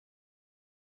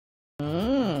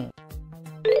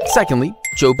Secondly,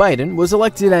 Joe Biden was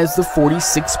elected as the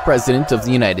 46th President of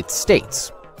the United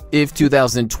States. If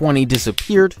 2020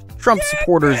 disappeared, Trump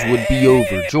supporters would be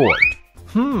overjoyed.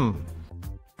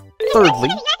 Thirdly,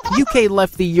 UK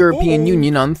left the European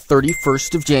Union on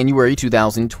 31st of January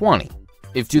 2020.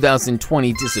 If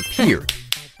 2020 disappeared,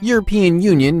 European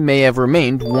Union may have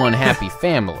remained one happy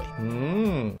family.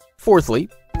 Fourthly,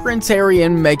 Prince Harry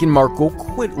and Meghan Markle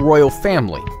quit royal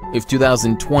family. If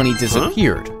 2020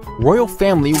 disappeared, royal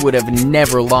family would have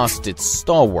never lost its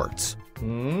stalwarts.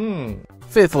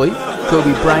 Fifthly,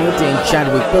 Kobe Bryant and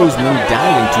Chadwick Boseman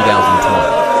died in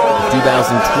 2020. If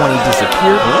 2020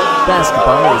 disappeared,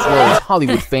 basketball as well as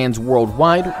Hollywood fans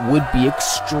worldwide would be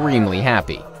extremely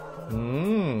happy.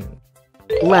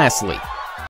 Lastly,